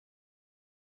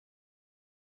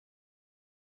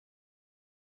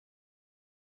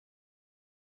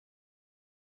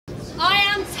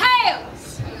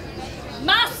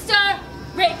Master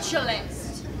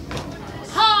Ritualist.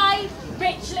 High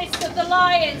Ritualist of the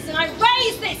Lions, and I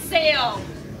raise this seal.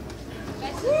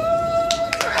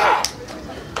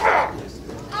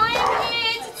 I am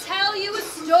here to tell you a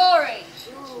story.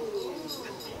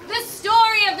 The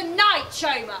story of the Night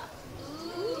Choma.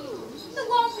 The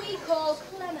one we call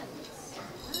Clemens.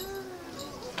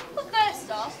 But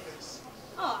first off,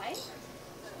 I'm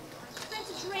going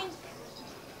to drink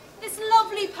this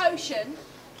lovely potion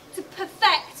to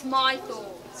perfect my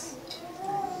thoughts.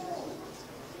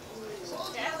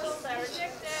 Candles are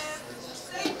addictive.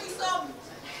 Save me some.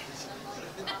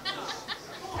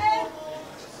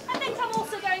 I think I'm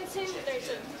also going to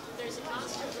There's a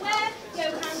monster. wear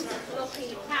Johann's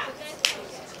lucky hat.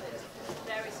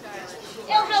 Very stylish.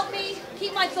 It'll help me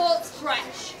keep my thoughts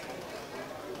fresh.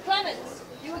 Clemens,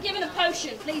 you were given a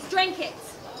potion. Please drink it.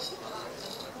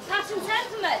 Pattern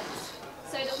temperament,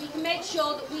 so that we can make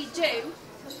sure that we do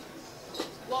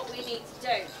what we need to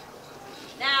do.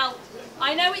 Now,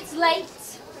 I know it's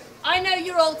late. I know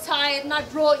you're all tired, and I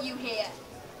brought you here.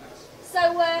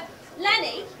 So,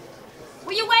 Lenny,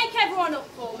 will you wake everyone up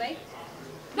for me?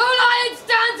 No lion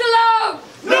stands alone!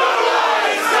 No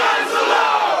lion stands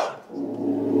alone!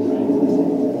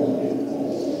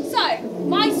 So,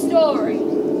 my story.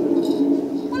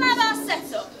 We'll have our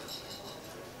setup.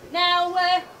 Now,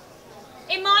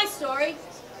 in my story,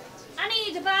 I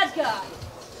need a bad guy.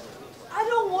 I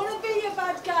don't want to be a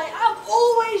bad guy. I'm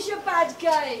always your bad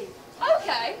guy.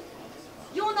 Okay,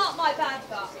 you're not my bad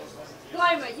guy.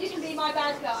 Gloma, you can be my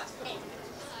bad guy.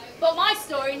 But my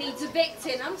story needs a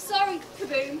victim. I'm sorry,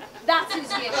 Kaboom, that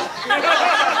is you.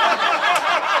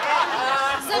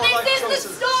 So this is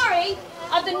the story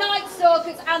of the Night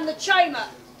Stalkers and the Choma.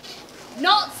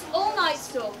 Not all Night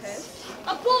Stalkers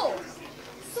are born.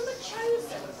 Some are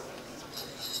chosen.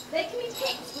 They can be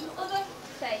picked from other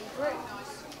Fey groups.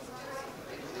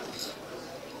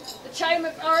 The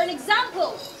Choma are an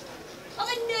example of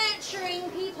a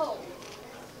nurturing people.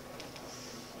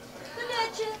 The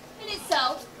nurture in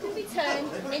itself can be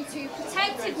turned into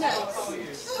protectiveness.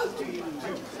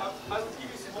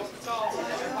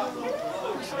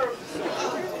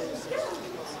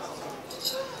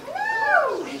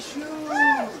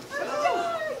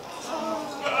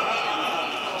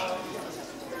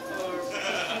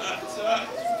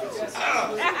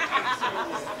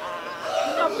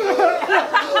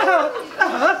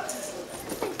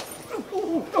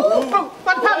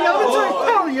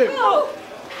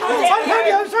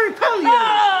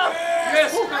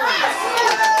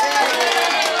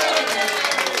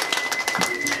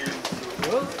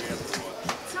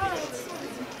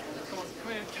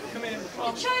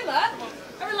 The Choma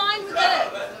are aligned with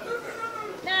Earth.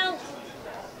 Now,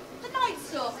 the Night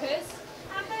Stalkers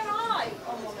have their eye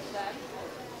on one of them.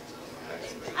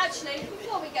 Actually,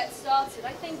 before we get started,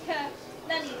 I think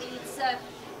Lenny needs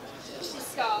his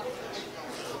scarf.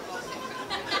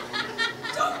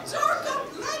 Don't talk up,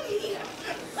 Lenny.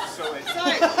 So,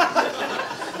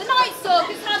 the Night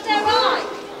Stalkers have their eye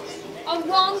on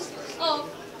one of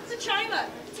the Choma.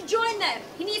 To join them,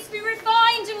 he needs to be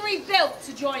refined and rebuilt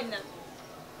to join them.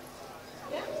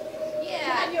 Yeah? Yeah.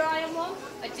 You have your eye on one?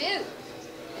 I do.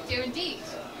 I do indeed.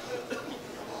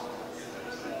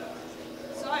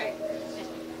 So,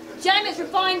 Gem is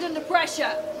refined under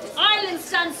pressure. Island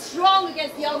stands strong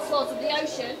against the onslaught of the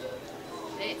ocean.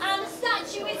 And the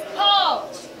statue is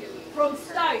carved from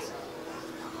stone.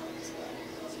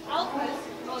 Alphas,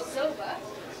 or silver,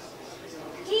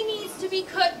 he needs to be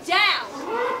cut down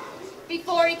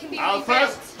before he can be rebuilt.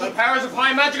 Alphas, by the powers of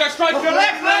high magic, I strike your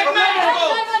left leg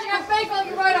magical! I'm faithful of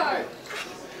your right arm.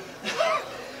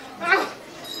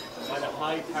 By the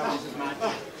high powers of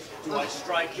magic, do I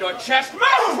strike your chest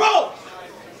mouthful!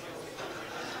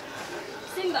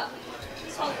 Simba,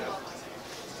 hold on.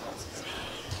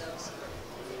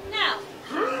 Now,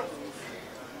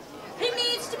 he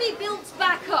needs to be built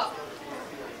back up.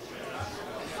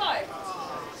 So,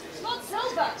 Lord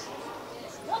Silver,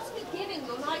 what are we giving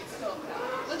your Night Stalker?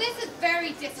 Well, this is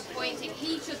very disappointing.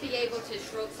 He should be able to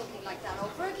shrug something like that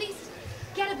off, or at least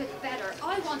get a bit better.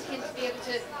 I want him to be able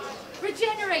to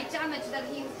regenerate damage that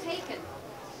he has taken.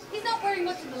 He's not wearing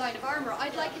much in the line of armour.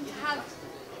 I'd like him to have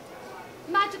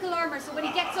magical armour, so when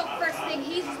he gets up first thing,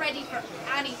 he's ready for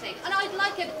anything. And I'd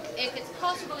like it, if it's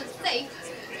possible and safe,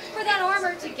 for that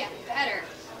armour to get better.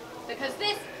 Because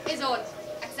this is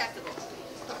unacceptable.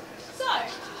 So,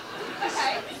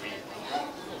 okay.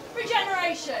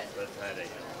 Regeneration.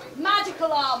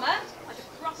 Magical armour. Like a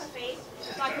prophecy.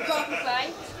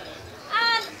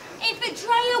 And if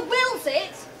Betrayer wills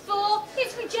it, for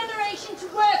his regeneration to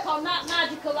work on that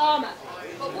magical armour.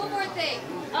 But one more thing.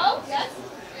 Oh, yes.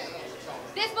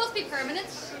 This must be permanent.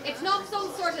 It's not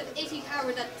some sort of itty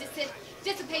power that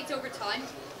dissipates over time.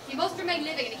 He must remain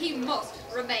living and he must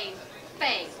remain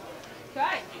fey.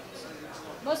 Okay.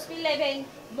 Must be living,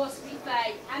 must be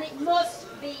fey, and it must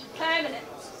be permanent.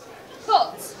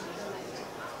 But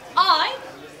I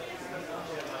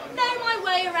know my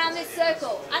way around this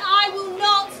circle, and I will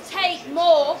not take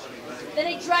more than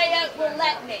a Dreyot will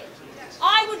let me.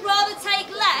 I would rather take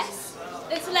less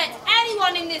than to let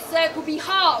anyone in this circle be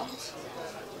harmed,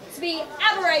 to be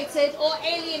aberrated or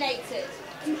alienated,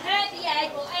 to hurt the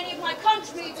egg or any of my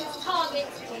contributors,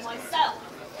 targets, or myself.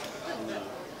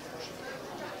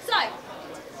 So,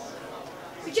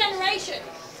 regeneration.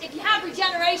 If you have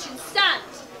regeneration, stand.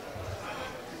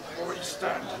 Already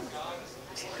stand.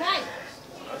 Okay.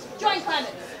 Join Clemens.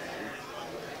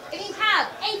 If you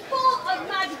have a form of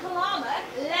magical armour,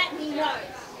 let me know.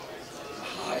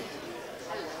 Hi.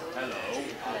 Hello.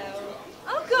 Hello.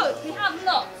 Oh good, we have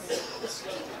lots.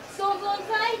 Stormborn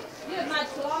Fae, you have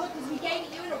magical armour because we gave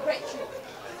it you in a ritual.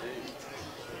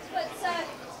 But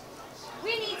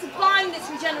we need to bind this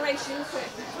regeneration into it.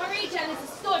 My regen is a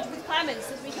stud with Clemens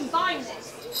so we can bind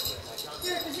this.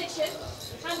 You're in position,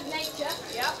 hand of nature.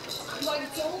 Yep. You got your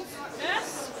tools?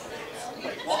 Yes.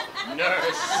 What?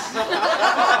 Nurse.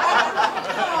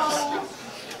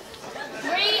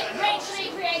 Three richly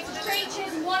created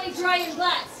creatures and one is dry and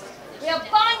blessed. We are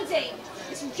binding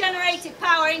this regenerated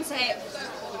power into him.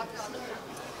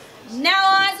 Now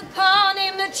eyes upon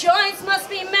him, the choice must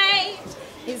be made.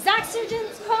 His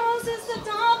accident causes the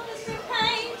darkness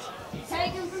repaid.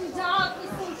 Taken from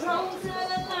darkness and thrown to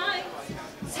the light.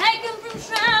 Taken from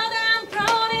shroud and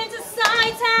thrown into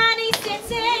sight. And he's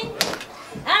sitting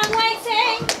and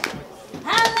waiting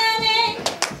and letting.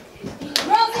 He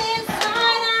grows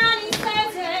inside and he's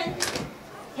certain.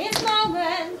 His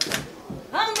moment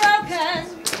unbroken.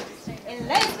 It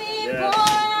lays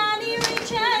before and he reaches.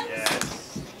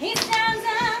 Yes. He stands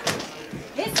up,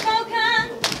 he's spoken.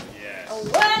 Yes.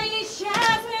 When he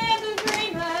shares with the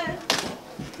dreamers,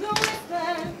 the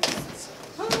whispers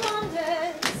and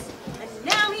wonders. And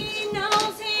now he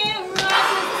knows he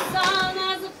rises the sun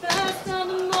as the first of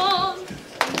the morn.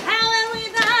 Empowered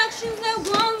with actions that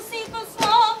once he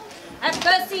foresaw. At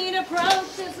first he'd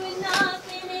approaches with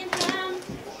nothing in hand.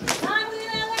 Time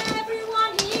without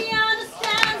everyone he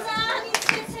understands and he's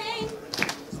sitting.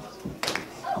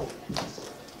 Oh,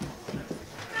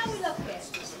 how we look here?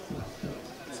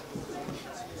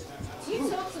 You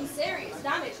took some serious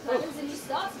damage, Clemens, and you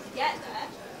started to get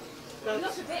there. You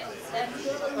look a bit unsteady.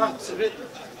 That's a bit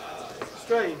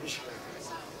strange.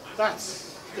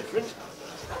 That's different.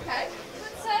 Okay,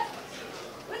 but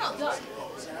we're not done.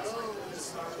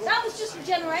 That was just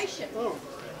regeneration. Oh,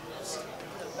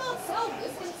 Lord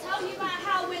Silvers can tell you about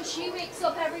how when she wakes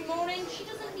up every morning, she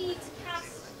doesn't need to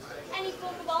cast any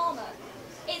form of armour.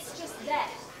 It's just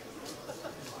there.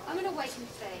 I'm an awakened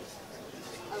fae.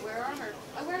 I wear armour.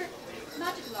 I wear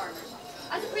magical armour.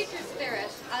 As a creature of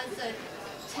spirit, as a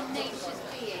tenacious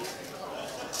being,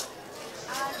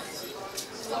 as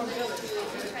someone who is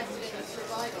interested in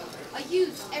survival, I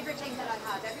use everything that I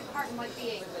have, every part of my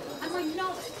being, and my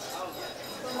knowledge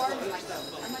to armour myself,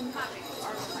 and my magic to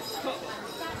armour myself. And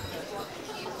that is what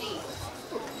you need.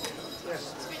 yes.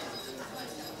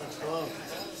 That's fine.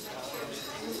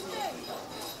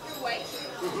 Your weight.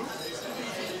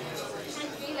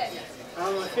 And feel it. How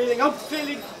am I feeling? I'm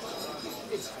feeling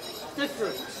it's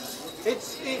different.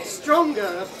 It's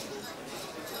stronger.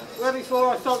 Where before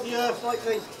I felt the earth like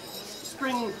the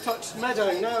spring-touched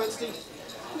meadow, now it's the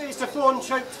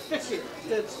thorn-choked thicket,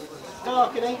 the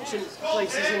dark and ancient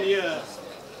places in the earth.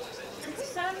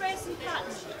 Sun race and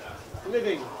pattern.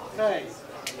 Living, fae.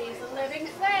 He's a living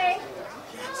fae.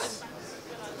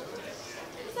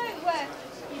 So,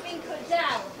 you've been cut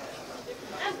down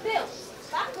and built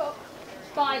back up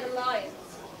by the lions.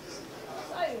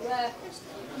 So,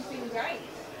 you've been great.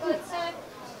 But, let's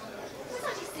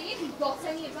actually see if you've got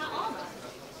any of that armour.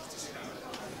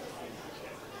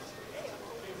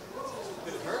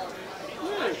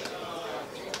 No.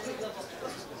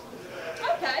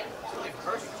 Okay.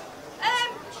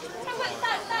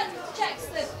 That checks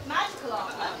the magical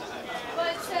armour,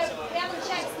 but we haven't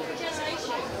checked the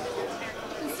regeneration.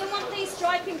 Can someone please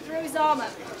strike him through his armour?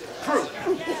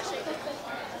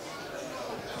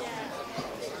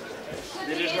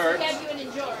 Did it Good hurt? thing is we gave you an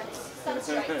endurance. That's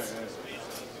great.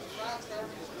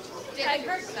 Did it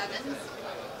hurt, Clemens?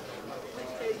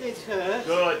 It did hurt.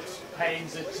 Good.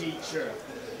 Pain's a teacher.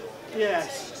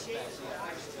 Yes.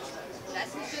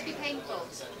 Lessons should be painful.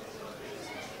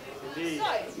 Indeed.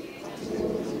 So,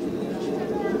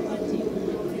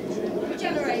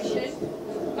 regeneration,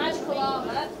 magical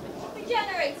armour,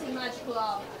 regenerating magical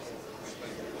armour.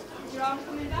 Is your arm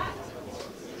coming back?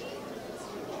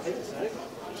 I think so.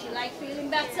 Is your leg feeling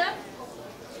better?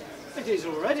 It is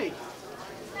already.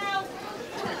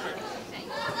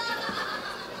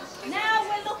 Now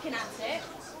we're looking at it.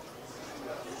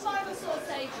 Simon Sword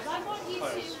Sages, I want you to...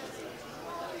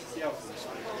 The Alpha.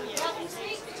 The Alpha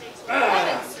speak?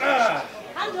 Heavens!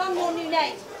 Hand on your new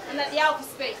name and let the Alpha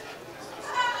speak.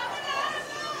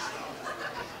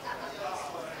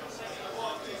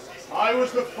 I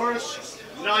was the first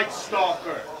Night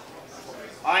Stalker.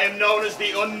 I am known as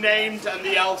the Unnamed and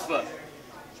the Alpha.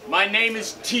 My name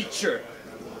is Teacher.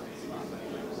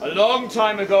 A long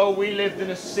time ago, we lived in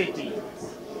a city.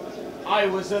 I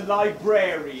was a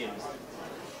librarian.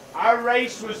 Our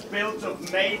race was built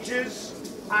of mages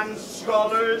and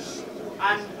scholars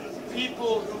and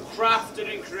people who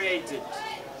crafted and created.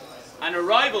 And a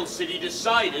rival city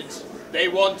decided they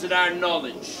wanted our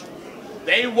knowledge.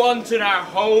 They wanted our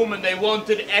home and they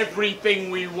wanted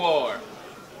everything we wore.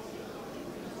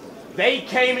 They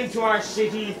came into our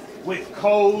city with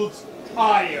cold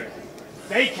iron.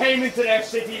 They came into their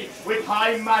city with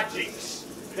high magics.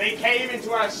 They came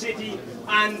into our city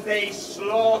and they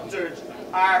slaughtered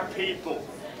our people.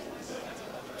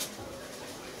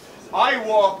 I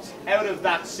walked out of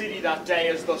that city that day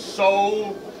as the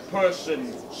sole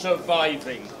person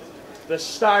surviving. The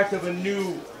start of a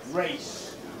new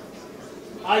race.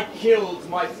 I killed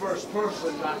my first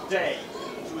person that day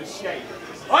to escape.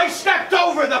 I stepped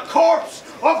over the corpse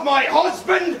of my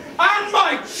husband and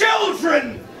my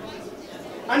children!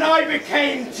 And I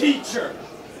became Teacher,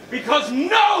 because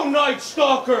no Night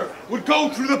Stalker would go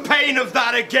through the pain of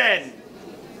that again.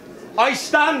 I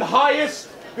stand highest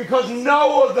because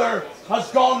no other has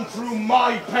gone through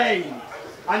my pain,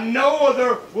 and no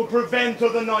other will prevent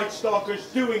other Night Stalkers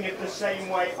doing it the same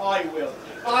way I will.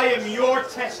 I am your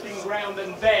testing ground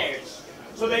and theirs,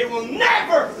 so they will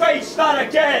never face that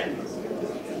again.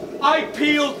 I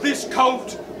peeled this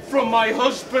coat from my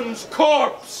husband's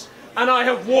corpse, and I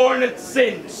have worn it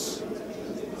since.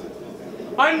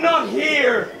 I'm not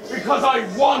here because I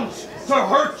want to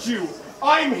hurt you.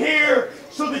 I'm here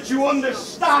so that you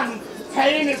understand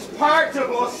pain is part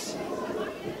of us,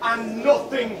 and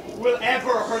nothing will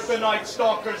ever hurt the Night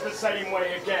Stalkers the same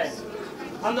way again.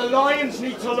 And the Lions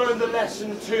need to learn the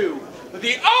lesson too, that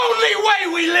the only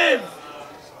way we live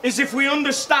is if we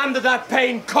understand that that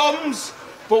pain comes,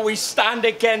 but we stand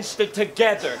against it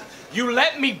together. You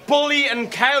let me bully and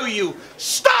cow you.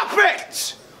 Stop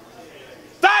it!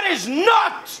 That is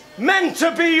not meant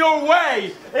to be your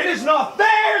way. It is not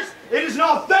theirs, it is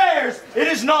not theirs, it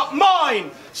is not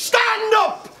mine. Stand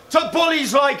up to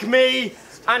bullies like me,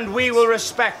 and we will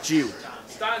respect you.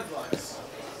 Stand like.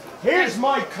 Here's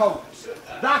my coat.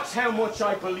 That's how much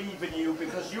I believe in you,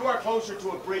 because you are closer to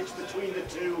a bridge between the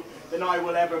two than I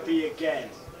will ever be again.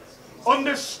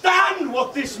 Understand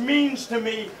what this means to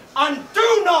me, and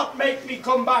do not make me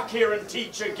come back here and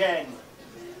teach again.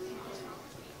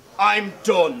 I'm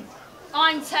done.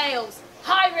 I'm Tails,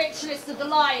 High Ritualist of the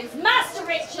Lions, Master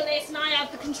Ritualist, and I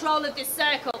have the control of this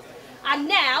circle. And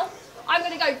now, I'm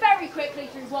going to go very quickly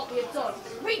through what we have done.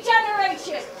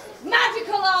 Regeneration,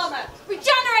 magical armour,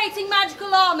 regenerating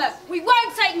magical armour. We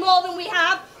won't take more than we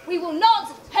have. We will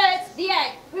not hurt the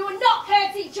egg. We will not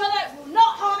hurt each other. We will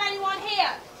not harm anyone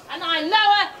here. And I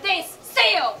lower this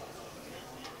seal.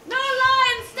 No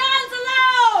lion stands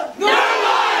alone! No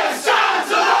lion stands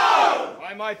alone!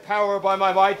 By my power, by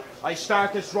my might, I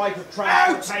start this rite of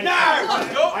transmutation.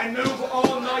 Out now! I move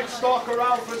all Night Stalker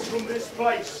alphas from this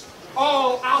place.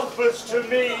 All alphas to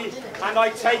me, and I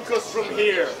take us from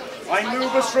here. I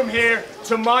move us from here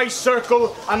to my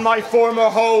circle and my former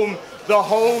home, the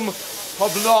home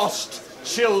of lost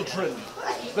children.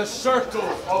 The circle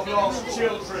of lost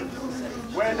children.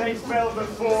 Where they fell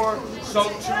before, so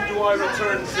too do I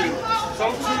return to.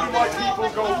 So too do my people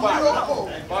go back.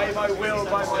 By my will,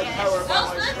 by my power, by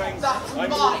my strength, I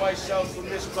move myself from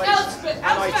this place, and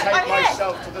I take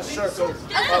myself to the circle of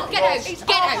lost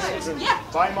children.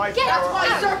 By my power, I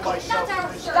move myself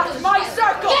to this place. That's my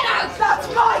circle! That's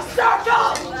my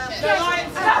circle!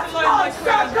 That's my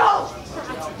circle!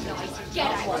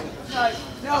 Get out.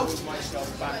 No.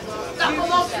 That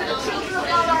belongs to the children of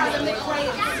Valar and the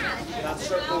Cranes. That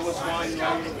circle was mine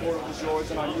long before it was yours,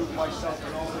 and I moved myself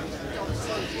in all things.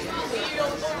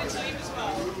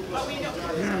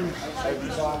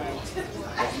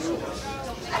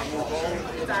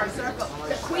 It's our circle.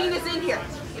 The Queen is in here.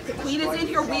 If the Queen is in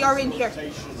here, we are in here.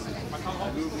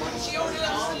 She only let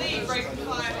us leave right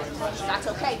before. That's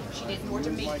okay. She didn't want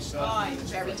to meet.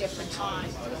 Very different. Out.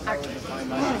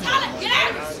 Talent, get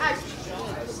out! Out.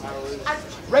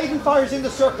 Ravenfire's in the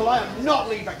circle. I am not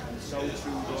leaving. Lady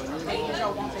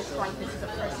Joe wants this fight. This is a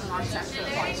personal ancestral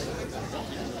fight.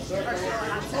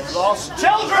 I've lost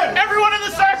children! Everyone in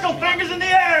the circle, fingers in the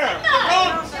air!